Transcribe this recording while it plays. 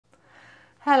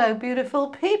Hello beautiful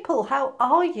people, how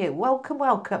are you? Welcome,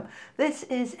 welcome. This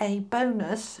is a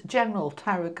bonus general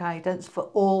tarot guidance for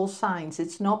all signs.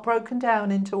 It's not broken down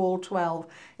into all 12.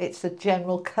 It's a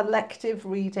general collective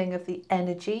reading of the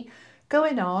energy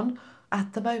going on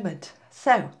at the moment.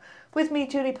 So, with me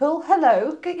Julie Poole,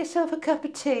 hello. Get yourself a cup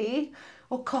of tea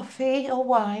or coffee or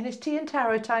wine. It's tea and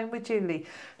tarot time with Julie.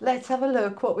 Let's have a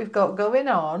look what we've got going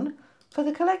on for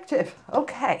the collective.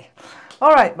 Okay.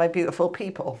 All right, my beautiful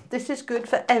people, this is good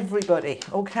for everybody,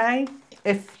 okay?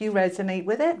 If you resonate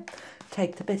with it,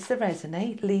 take the bits that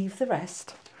resonate, leave the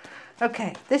rest.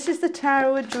 Okay, this is the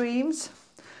Tarot of Dreams,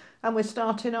 and we're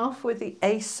starting off with the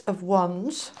Ace of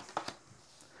Wands,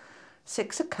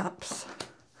 Six of Cups,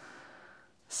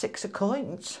 Six of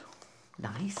Coins,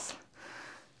 nice,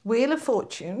 Wheel of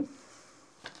Fortune,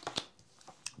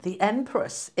 the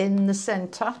Empress in the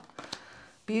centre,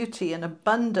 beauty and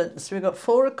abundance. We've got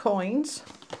Four of Coins,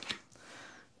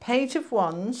 Page of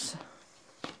Wands,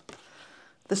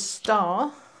 the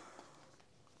Star,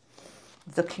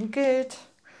 looking good,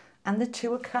 and the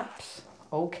Two of Cups.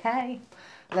 Okay,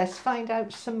 let's find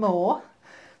out some more.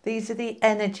 These are the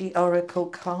energy oracle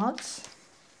cards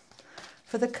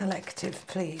for the collective,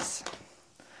 please.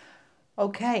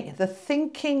 Okay, the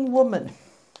thinking woman,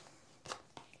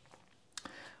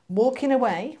 walking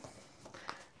away.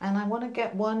 And I want to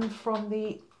get one from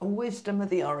the wisdom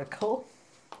of the oracle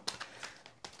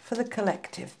for the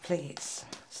collective, please.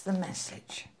 It's the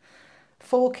message.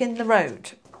 Fork in the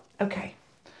road. Okay.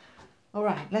 All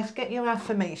right, let's get your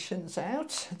affirmations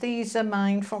out. These are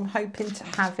mine from Hoping to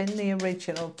Having, the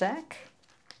original deck.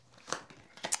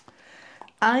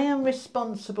 I am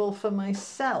responsible for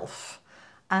myself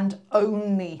and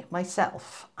only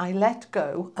myself. I let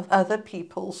go of other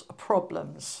people's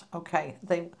problems. Okay,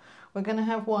 we're going to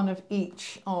have one of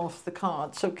each of the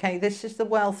cards. Okay, this is the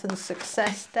Wealth and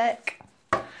Success deck.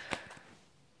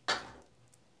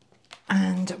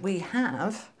 And we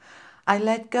have, I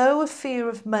let go of fear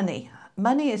of money.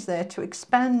 Money is there to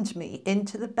expand me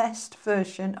into the best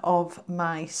version of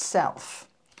myself.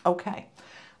 Okay,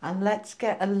 and let's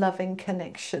get a loving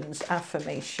connections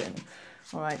affirmation.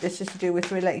 All right, this is to do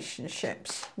with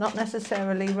relationships, not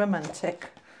necessarily romantic.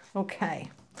 Okay.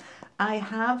 I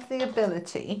have the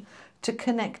ability to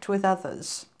connect with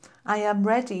others. I am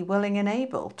ready, willing and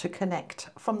able to connect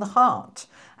from the heart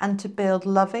and to build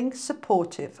loving,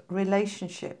 supportive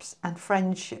relationships and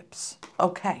friendships.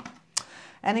 Okay.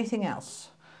 Anything else?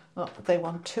 Oh, they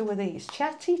want two of these.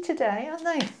 Chatty today, aren't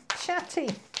they? Chatty.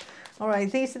 All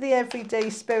right, these are the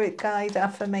everyday spirit guide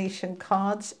affirmation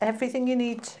cards. Everything you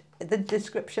need, the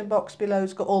description box below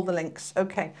has got all the links.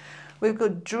 Okay. We've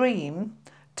got dream.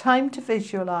 Time to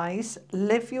visualize,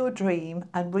 live your dream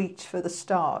and reach for the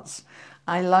stars.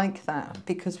 I like that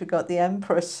because we've got the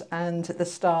Empress and the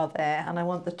Star there, and I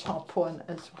want the top one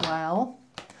as well.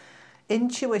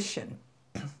 Intuition.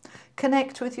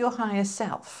 Connect with your higher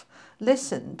self.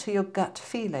 Listen to your gut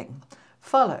feeling.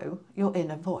 Follow your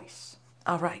inner voice.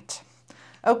 All right.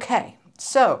 Okay,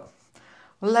 so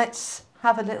let's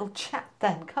have a little chat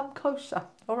then. Come closer.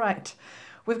 All right.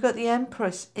 We've got the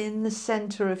Empress in the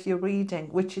center of your reading,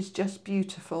 which is just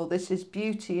beautiful. This is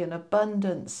beauty and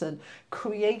abundance and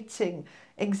creating,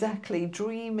 exactly,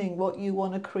 dreaming what you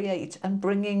want to create and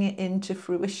bringing it into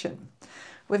fruition.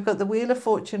 We've got the Wheel of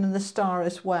Fortune and the Star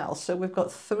as well. So we've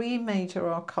got three major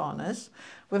arcanas.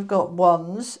 We've got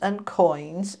wands and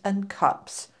coins and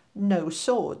cups, no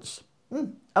swords.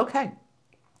 Okay.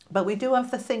 But we do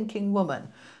have the thinking woman,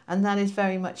 and that is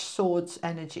very much swords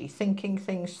energy, thinking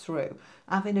things through,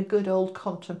 having a good old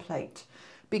contemplate,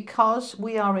 because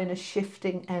we are in a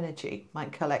shifting energy, my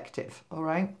collective, all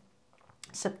right?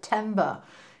 September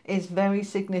is very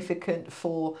significant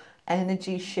for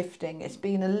energy shifting. It's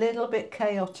been a little bit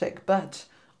chaotic, but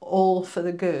all for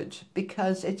the good,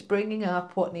 because it's bringing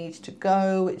up what needs to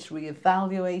go, it's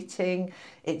reevaluating,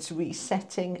 it's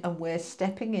resetting, and we're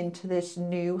stepping into this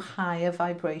new higher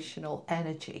vibrational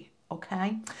energy.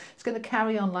 Okay, it's going to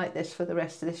carry on like this for the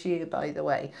rest of this year, by the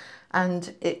way,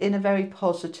 and in a very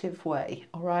positive way.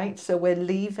 All right, so we're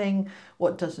leaving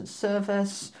what doesn't serve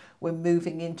us, we're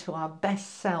moving into our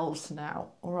best selves now.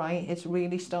 All right, it's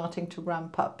really starting to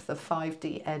ramp up the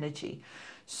 5D energy.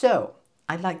 So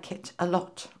I like it a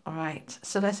lot. All right,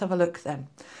 so let's have a look then.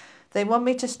 They want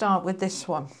me to start with this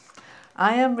one.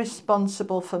 I am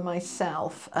responsible for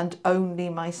myself and only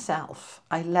myself.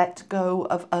 I let go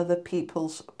of other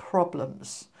people's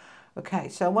problems. Okay,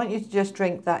 so I want you to just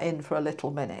drink that in for a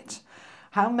little minute.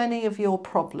 How many of your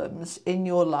problems in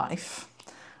your life,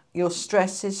 your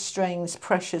stresses, strains,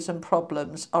 pressures and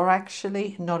problems are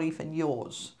actually not even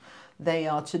yours? They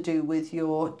are to do with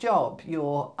your job,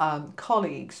 your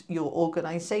colleagues, your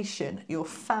organization, your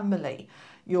family,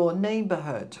 your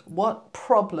neighborhood. What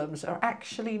problems are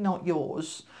actually not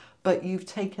yours, but you've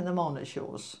taken them on as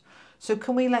yours? So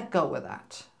can we let go of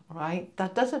that, right?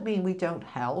 That doesn't mean we don't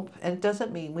help, and it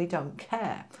doesn't mean we don't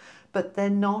care, but they're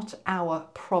not our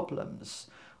problems,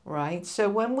 right? So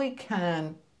when we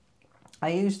can, I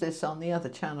use this on the other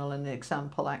channel, an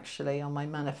example actually on my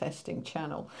manifesting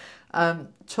channel,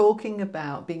 talking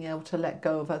about being able to let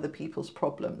go of other people's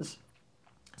problems.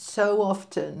 So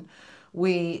often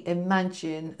we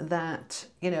imagine that,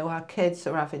 you know, our kids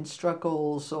are having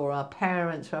struggles or our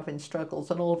parents are having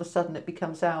struggles, and all of a sudden it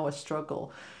becomes our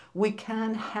struggle. We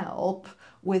can help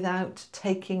without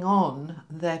taking on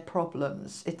their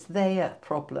problems. It's their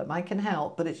problem. I can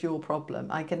help, but it's your problem.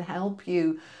 I can help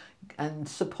you and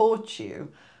support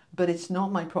you, but it's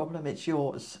not my problem, it's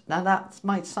yours. Now that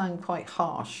might sound quite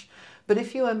harsh, but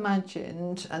if you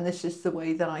imagined, and this is the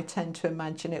way that I tend to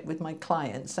imagine it with my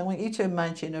clients, I want you to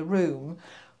imagine a room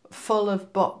full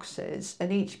of boxes,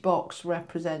 and each box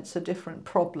represents a different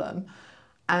problem.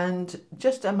 And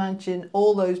just imagine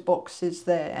all those boxes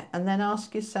there, and then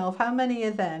ask yourself, how many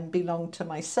of them belong to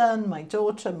my son, my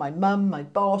daughter, my mum, my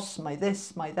boss, my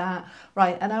this, my that,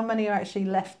 right? And how many are actually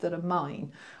left that are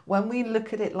mine? When we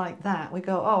look at it like that, we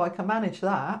go, oh, I can manage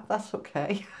that. That's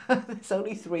okay. There's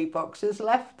only 3 boxes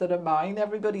left that are mine.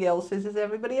 Everybody else's is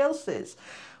everybody else's.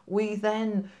 We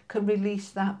then can release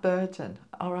that burden,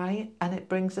 all right? And it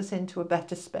brings us into a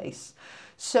better space.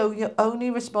 So you're only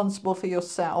responsible for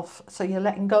yourself. So you're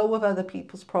letting go of other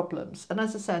people's problems. And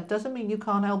as I said, doesn't mean you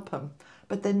can't help them,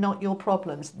 but they're not your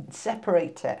problems.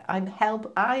 Separate it.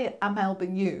 I am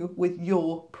helping you with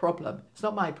your problem. It's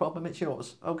not my problem, it's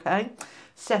yours, okay?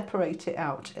 Separate it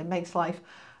out. It makes life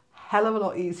hell of a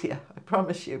lot easier, I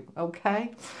promise you,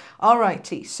 okay? All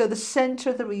righty, so the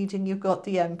center of the reading, you've got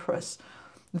the Empress.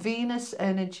 Venus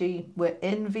energy, we're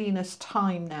in Venus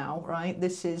time now, right?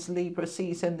 This is Libra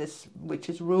season, which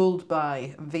is ruled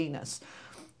by Venus.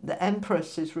 The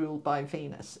Empress is ruled by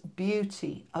Venus.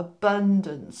 Beauty,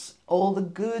 abundance, all the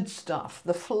good stuff,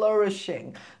 the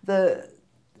flourishing, the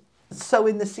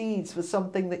sowing the seeds for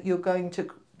something that you're going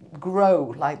to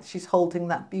grow, like she's holding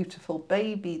that beautiful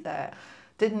baby there.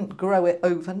 Didn't grow it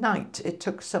overnight, it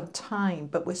took some time,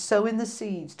 but we're sowing the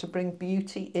seeds to bring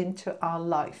beauty into our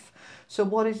life. So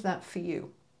what is that for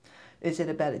you? Is it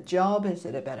a better job? Is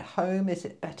it a better home? Is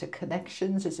it better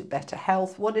connections? Is it better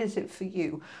health? What is it for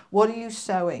you? What are you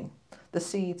sowing the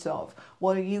seeds of?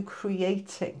 What are you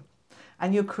creating?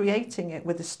 And you're creating it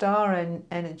with the star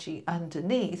energy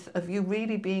underneath of you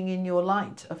really being in your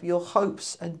light, of your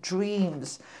hopes and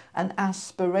dreams and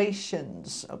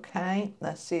aspirations, okay?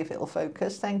 Let's see if it'll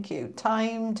focus. Thank you.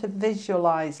 Time to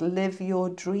visualize, live your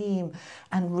dream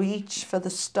and reach for the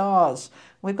stars.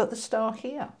 We've got the star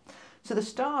here. So the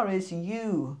star is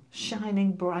you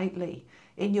shining brightly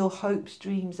in your hopes,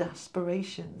 dreams,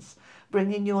 aspirations,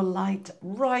 bringing your light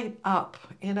right up,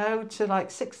 you know, to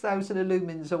like 6,000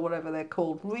 lumens or whatever they're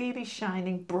called, really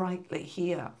shining brightly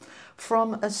here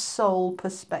from a soul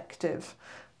perspective.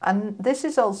 And this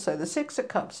is also, the Six of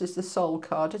Cups is the soul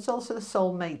card. It's also the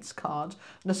soulmates card.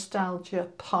 Nostalgia,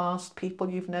 past,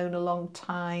 people you've known a long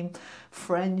time,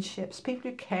 friendships, people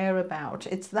you care about.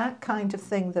 It's that kind of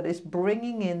thing that is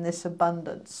bringing in this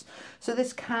abundance. So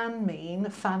this can mean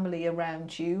family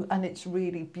around you, and it's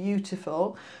really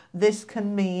beautiful. This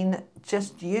can mean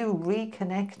just you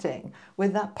reconnecting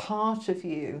with that part of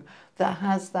you that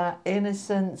has that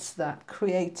innocence, that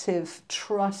creative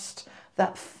trust,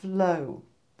 that flow.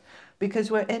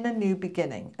 Because we're in a new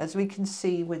beginning, as we can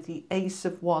see with the Ace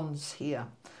of Wands here.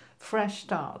 Fresh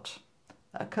start,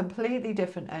 a completely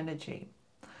different energy.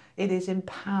 It is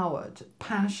empowered,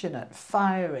 passionate,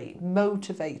 fiery,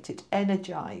 motivated,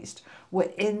 energized.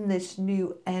 We're in this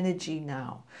new energy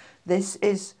now. This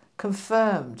is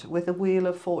confirmed with the Wheel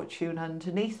of Fortune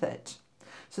underneath it.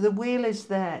 So the wheel is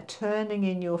there, turning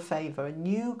in your favor, a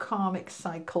new karmic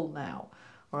cycle now.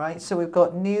 All right, so we've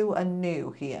got new and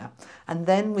new here. And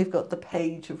then we've got the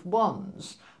Page of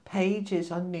Wands. Pages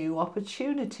are new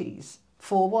opportunities.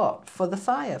 For what? For the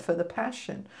fire, for the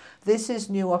passion. This is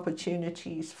new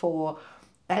opportunities for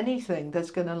anything that's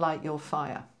going to light your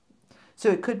fire. So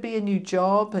it could be a new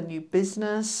job, a new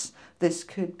business. This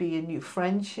could be a new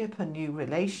friendship, a new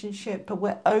relationship. But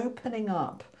we're opening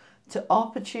up to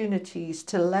opportunities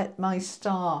to let my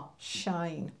star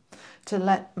shine, to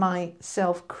let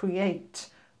myself create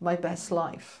my best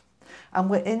life. And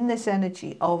we're in this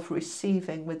energy of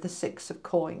receiving with the Six of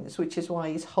Coins, which is why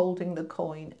he's holding the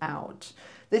coin out.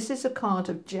 This is a card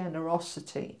of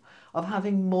generosity, of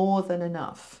having more than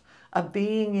enough, of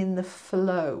being in the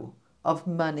flow of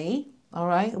money. All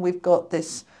right, we've got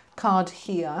this card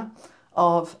here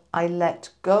of I let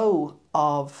go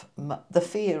of the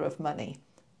fear of money.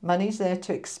 Money's there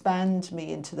to expand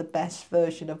me into the best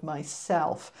version of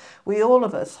myself. We, all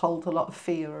of us, hold a lot of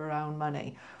fear around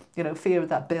money. You know, fear of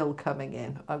that bill coming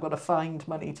in. I've got to find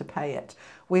money to pay it.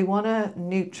 We want to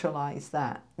neutralize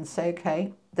that and say,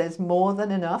 okay, there's more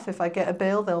than enough. If I get a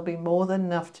bill, there'll be more than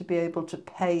enough to be able to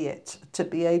pay it, to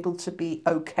be able to be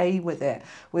okay with it.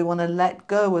 We want to let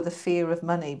go of the fear of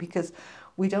money, because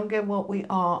we don't get what we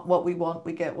want,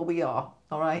 we get what we are.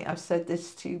 All right, I've said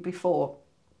this to you before.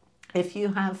 If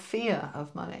you have fear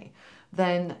of money,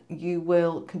 then you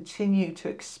will continue to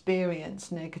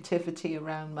experience negativity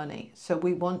around money. So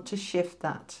we want to shift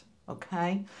that,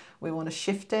 okay? We want to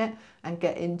shift it and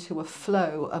get into a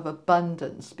flow of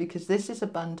abundance, because this is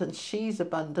abundance, she's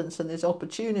abundance, and there's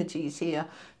opportunities here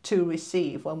to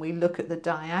receive when we look at the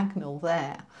diagonal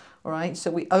there, all right?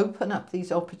 So we open up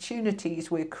these opportunities,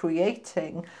 we're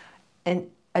creating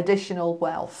an additional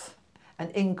wealth, an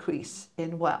increase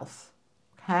in wealth.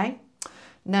 Okay,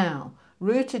 now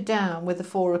rooted down with the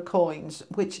 4 of coins,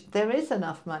 which there is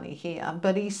enough money here,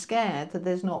 but he's scared that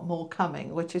there's not more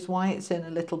coming, which is why it's in a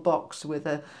little box with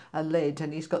a lid,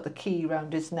 and he's got the key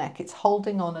around his neck. It's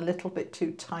holding on a little bit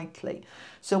too tightly.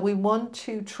 So we want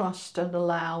to trust and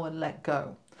allow and let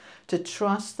go, to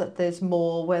trust that there's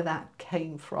more where that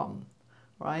came from.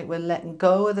 Right, we're letting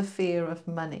go of the fear of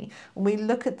money. When we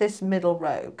look at this middle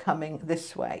row coming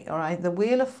this way, all right, the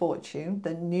Wheel of Fortune,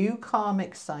 the new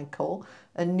karmic cycle,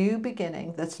 a new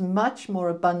beginning that's much more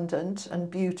abundant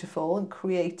and beautiful and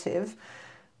creative.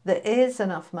 There is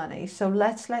enough money, so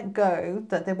let's let go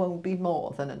that there won't be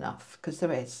more than enough, because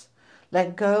there is.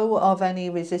 Let go of any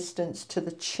resistance to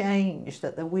the change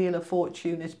that the Wheel of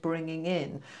Fortune is bringing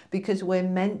in, because we're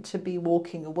meant to be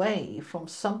walking away from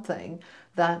something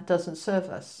that doesn't serve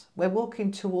us. We're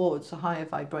walking towards a higher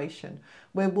vibration.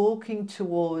 We're walking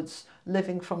towards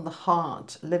living from the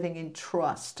heart, living in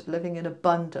trust, living in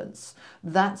abundance.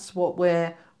 That's what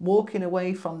we're walking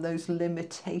away from, those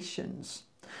limitations.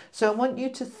 So I want you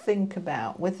to think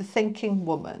about, with the thinking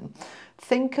woman,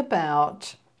 think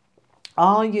about,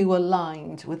 are you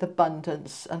aligned with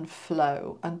abundance and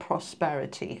flow and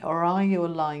prosperity, or are you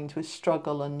aligned with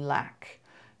struggle and lack?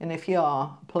 And if you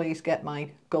are, please get my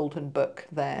golden book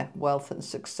there, Wealth and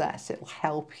Success. It'll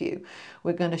help you.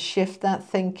 We're going to shift that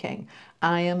thinking.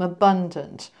 I am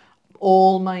abundant.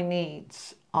 All my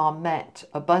needs are met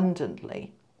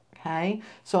abundantly. Okay?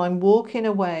 So I'm walking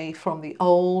away from the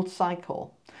old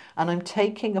cycle, and I'm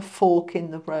taking a fork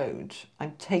in the road.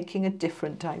 I'm taking a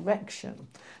different direction.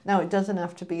 Now, it doesn't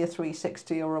have to be a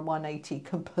 360 or a 180,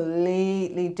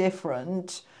 completely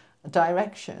different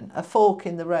direction. A fork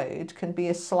in the road can be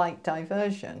a slight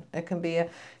diversion. It can be a,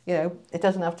 you know, it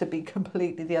doesn't have to be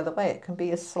completely the other way. It can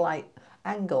be a slight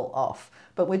angle off,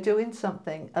 but we're doing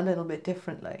something a little bit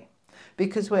differently,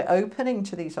 because we're opening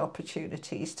to these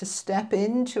opportunities to step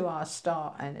into our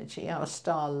star energy, our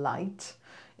star light,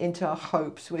 into our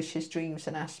hopes, wishes, dreams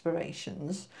and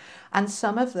aspirations. And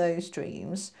some of those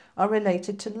dreams are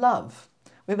related to love.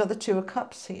 We've got the 2 of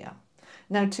Cups here.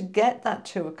 Now, to get that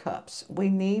 2 of Cups, we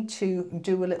need to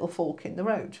do a little fork in the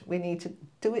road. We need to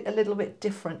do it a little bit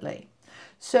differently.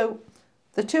 So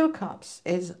the 2 of Cups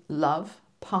is love,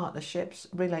 partnerships,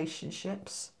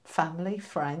 relationships, family,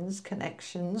 friends,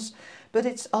 connections, but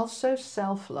it's also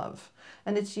self-love.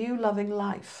 And it's you loving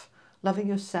life, loving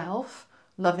yourself,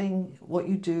 loving what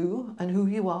you do and who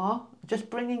you are, just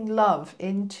bringing love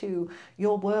into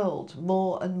your world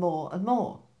more and more and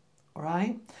more. All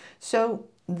right? So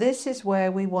this is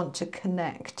where we want to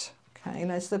connect. Okay,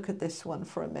 let's look at this one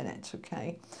for a minute.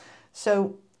 Okay,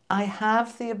 so I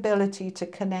have the ability to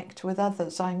connect with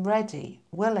others. I'm ready,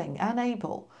 willing and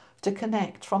able to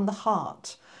connect from the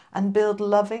heart and build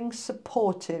loving,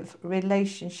 supportive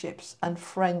relationships and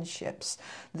friendships.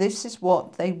 This is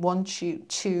what they want you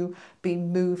to be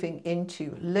moving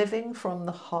into, living from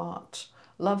the heart,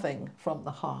 loving from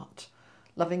the heart.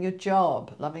 Loving your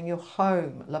job, loving your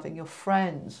home, loving your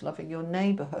friends, loving your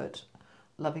neighborhood,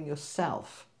 loving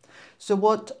yourself. So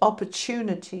what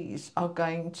opportunities are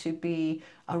going to be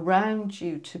around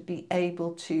you to be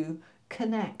able to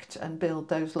connect and build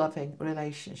those loving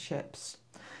relationships?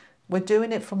 We're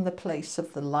doing it from the place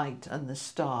of the light and the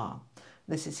star.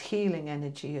 This is healing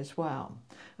energy as well.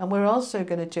 And we're also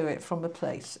going to do it from a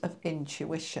place of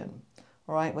intuition.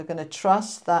 All right, we're going to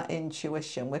trust that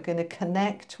intuition. We're going to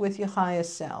connect with your higher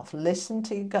self, listen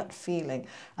to your gut feeling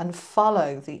and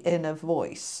follow the inner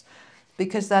voice,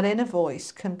 because that inner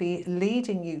voice can be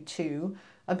leading you to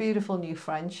a beautiful new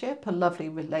friendship, a lovely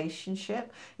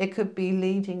relationship. It could be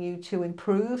leading you to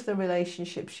improve the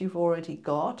relationships you've already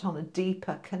got on a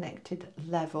deeper connected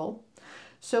level.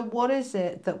 So what is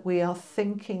it that we are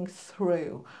thinking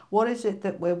through? What is it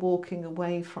that we're walking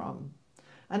away from?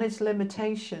 And it's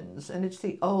limitations, and it's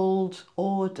the old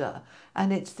order,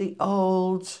 and it's the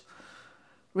old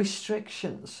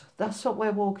restrictions. That's what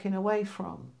we're walking away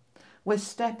from. We're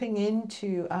stepping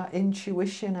into our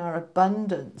intuition, our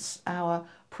abundance, our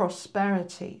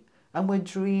prosperity, and we're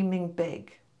dreaming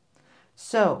big.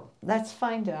 So let's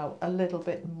find out a little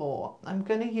bit more. I'm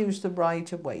going to use the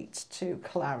Rider-Waite to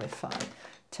clarify.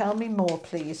 Tell me more,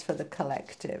 please, for the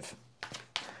collective.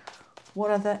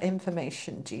 What other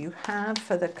information do you have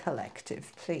for the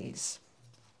collective, please?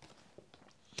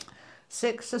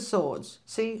 Six of Swords.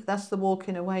 See, that's the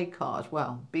walking away card.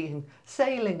 Well, being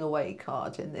sailing away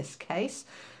card in this case.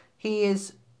 He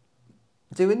is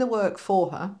doing the work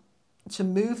for her to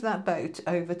move that boat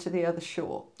over to the other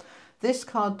shore. This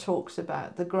card talks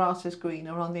about the grass is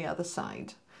greener on the other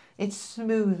side. It's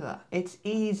smoother. It's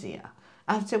easier.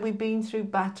 After we've been through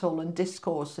battle and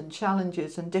discourse and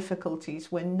challenges and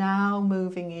difficulties, we're now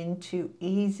moving into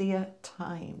easier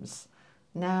times.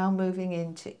 Now moving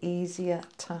into easier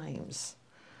times.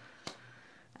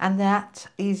 And that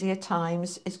easier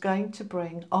times is going to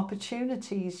bring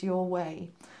opportunities your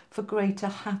way for greater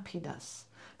happiness.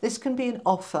 This can be an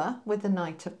offer with the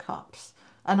Knight of Cups,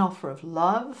 an offer of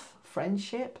love,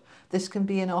 friendship. This can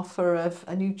be an offer of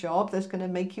a new job that's going to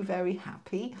make you very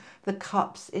happy. The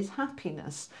Cups is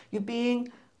happiness. You're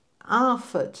being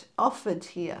offered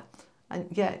here. And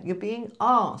yet you're being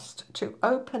asked to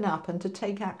open up and to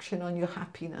take action on your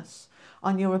happiness,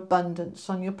 on your abundance,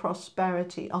 on your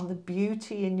prosperity, on the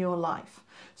beauty in your life.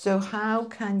 So how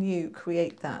can you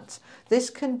create that? This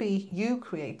can be you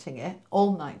creating it,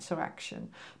 all Knights are action,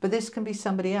 but this can be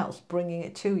somebody else bringing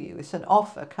it to you. It's an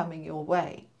offer coming your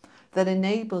way that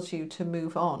enables you to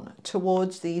move on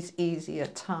towards these easier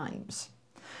times.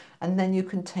 And then you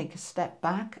can take a step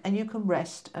back and you can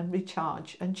rest and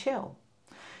recharge and chill.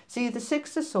 See, the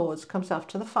Six of Swords comes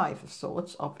after the Five of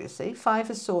Swords, obviously. Five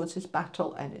of Swords is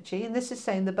battle energy, and this is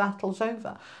saying the battle's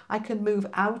over. I can move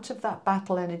out of that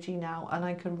battle energy now, and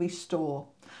I can restore.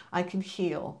 I can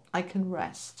heal. I can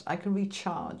rest. I can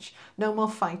recharge. No more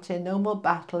fighting, no more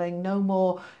battling, no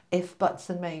more if, buts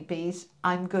and maybes.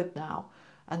 I'm good now,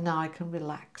 and now I can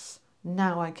relax.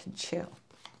 Now I can chill.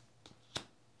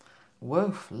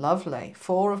 Woof, lovely.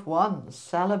 Four of Wands,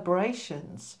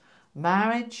 celebrations.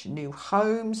 Marriage, new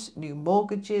homes, new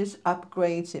mortgages,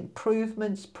 upgrades,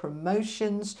 improvements,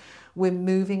 promotions. We're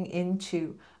moving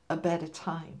into a better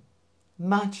time,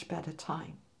 much better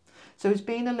time. So it's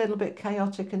been a little bit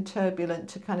chaotic and turbulent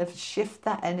to kind of shift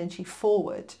that energy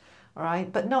forward, all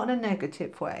right? But not in a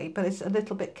negative way, but it's a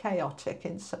little bit chaotic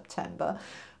in September.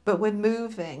 But we're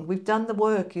moving. We've done the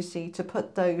work, you see, to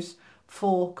put those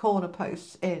 4 corner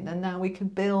posts in, and now we can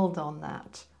build on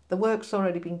that. The work's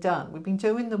already been done. We've been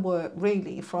doing the work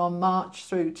really from March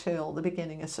through till the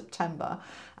beginning of September.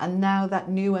 And now that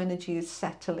new energy is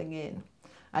settling in.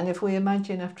 And if we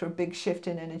imagine after a big shift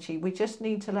in energy, we just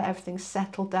need to let everything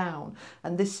settle down.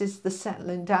 And this is the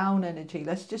settling down energy.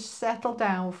 Let's just settle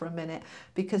down for a minute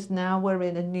because now we're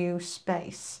in a new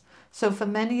space. So for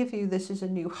many of you, this is a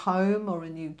new home or a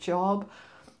new job.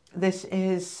 This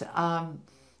is...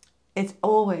 it's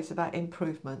always about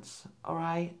improvements, all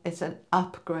right? It's an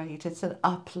upgrade, it's an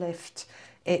uplift,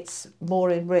 it's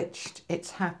more enriched,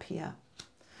 it's happier.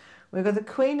 We've got the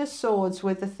Queen of Swords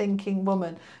with the Thinking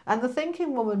Woman. And the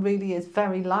Thinking Woman really is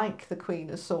very like the Queen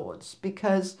of Swords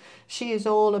because she is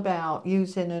all about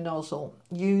using her nozzle,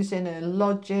 using her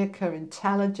logic, her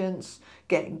intelligence,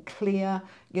 getting clear,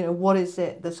 you know, what is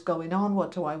it that's going on?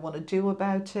 What do I want to do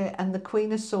about it? And the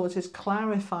Queen of Swords is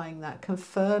clarifying that,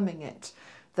 confirming it.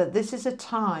 That this is a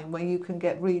time where you can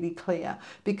get really clear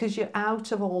because you're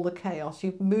out of all the chaos.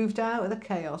 You've moved out of the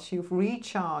chaos, you've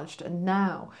recharged, and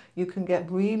now you can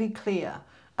get really clear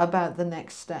about the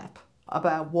next step,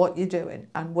 about what you're doing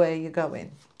and where you're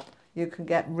going. You can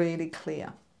get really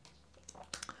clear.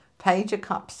 Page of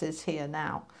Cups is here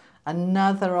now.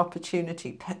 Another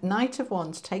opportunity. Knight of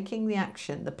Wands taking the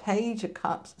action. The Page of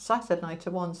Cups. So I said Knight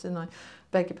of Wands, didn't I?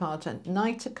 Beg your pardon.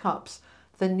 Knight of Cups.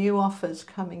 The new offers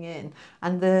coming in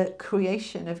and the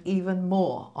creation of even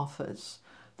more offers.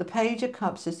 The Page of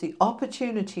Cups is the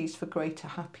opportunities for greater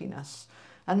happiness.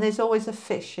 And there's always a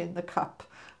fish in the cup.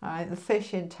 Right? The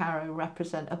fish in tarot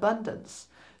represent abundance.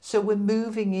 So we're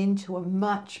moving into a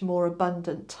much more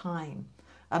abundant time,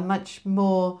 a much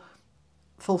more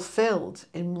fulfilled,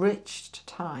 enriched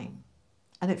time.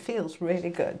 And it feels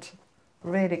really good,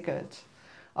 really good.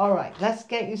 All right, let's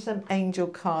get you some angel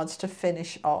cards to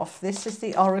finish off. This is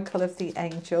the Oracle of the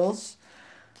Angels.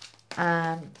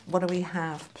 And what do we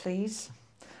have, please?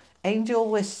 Angel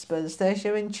whispers. There's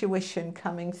your intuition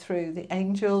coming through. The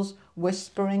angels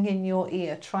whispering in your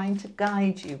ear, trying to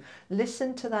guide you.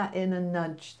 Listen to that inner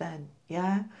nudge then,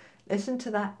 yeah? Listen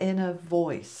to that inner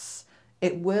voice.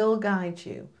 It will guide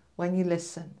you when you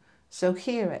listen. So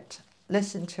hear it,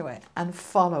 listen to it, and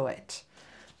follow it.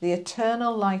 The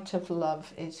eternal light of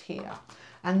love is here.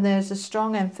 And there's a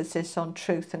strong emphasis on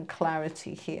truth and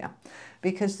clarity here.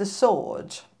 Because the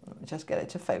sword, let me just get it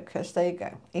to focus, there you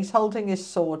go. He's holding his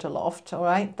sword aloft, all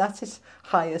right? That's his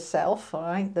higher self, all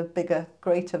right? The bigger,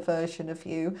 greater version of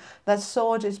you. That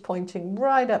sword is pointing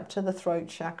right up to the throat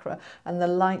chakra and the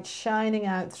light shining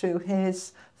out through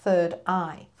his third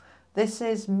eye. This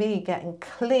is me getting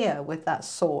clear with that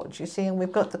sword, you see, and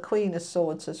we've got the Queen of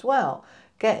Swords as well.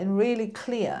 Getting really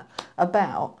clear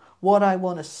about what I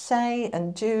want to say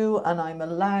and do, and I'm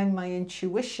allowing my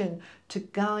intuition to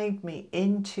guide me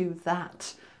into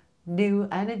that new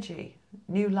energy,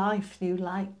 new life, new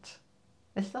light.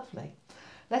 It's lovely.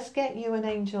 Let's get you an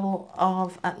Angel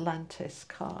of Atlantis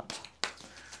card.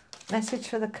 Message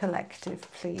for the collective,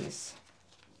 please.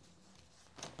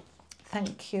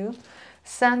 Thank you.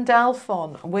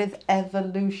 Sandalphon with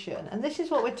evolution. And this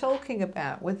is what we're talking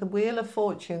about with the Wheel of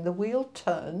Fortune. The wheel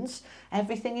turns,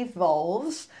 everything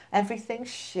evolves, everything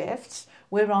shifts.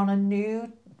 We're on a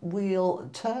new wheel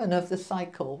turn of the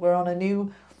cycle. We're on a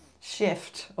new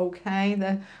shift, okay?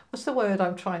 What's the word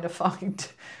I'm trying to find?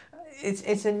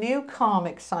 It's a new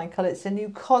karmic cycle, it's a new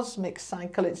cosmic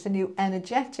cycle, it's a new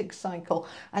energetic cycle,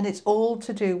 and it's all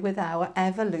to do with our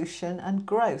evolution and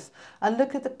growth. And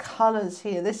look at the colours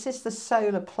here. This is the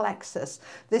solar plexus.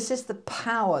 This is the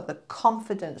power, the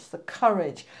confidence, the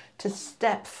courage to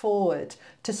step forward,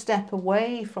 to step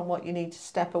away from what you need to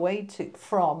step away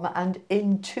from and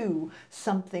into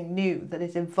something new that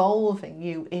is evolving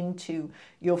you into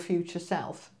your future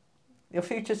self. Your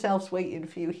future self's waiting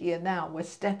for you here now. We're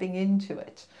stepping into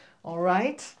it. All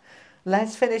right.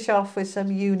 Let's finish off with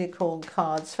some unicorn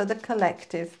cards for the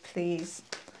collective, please.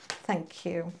 Thank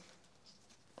you.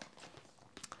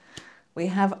 We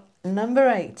have number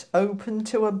 8, open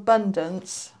to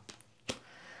abundance.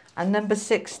 And number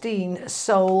 16,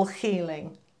 soul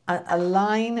healing.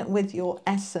 Align with your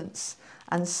essence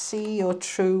and see your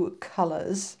true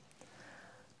colours.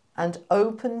 And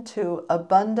open to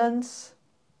abundance.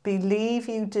 Believe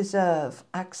you deserve,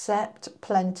 accept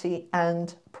plenty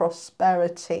and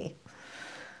prosperity.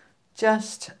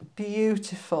 Just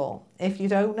beautiful. If you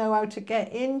don't know how to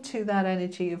get into that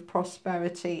energy of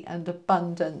prosperity and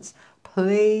abundance,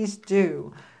 please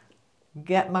do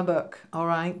get my book, all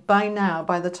right? By now,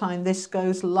 by the time this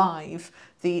goes live,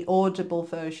 the Audible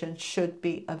version should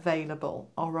be available,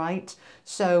 all right?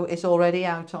 So it's already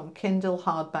out on Kindle,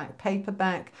 hardback,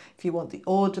 paperback. If you want the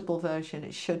Audible version,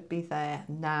 it should be there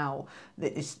now.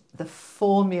 It is the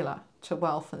formula to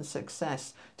wealth and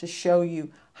success to show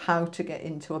you how to get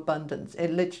into abundance. It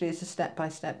literally is a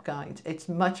step-by-step guide. It's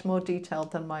much more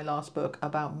detailed than my last book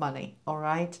about money, all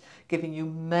right? Giving you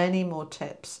many more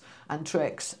tips and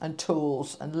tricks and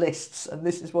tools and lists, and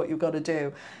this is what you've got to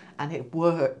do. And it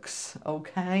works,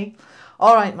 okay?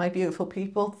 All right, my beautiful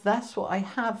people, that's what I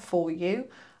have for you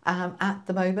at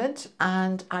the moment,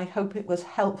 and I hope it was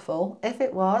helpful. If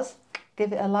it was,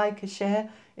 give it a like, a share.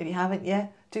 If you haven't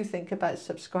yet, do think about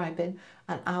subscribing,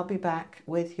 and I'll be back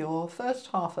with your first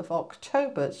half of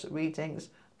October's readings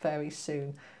very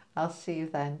soon. I'll see you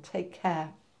then. Take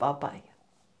care. Bye-bye.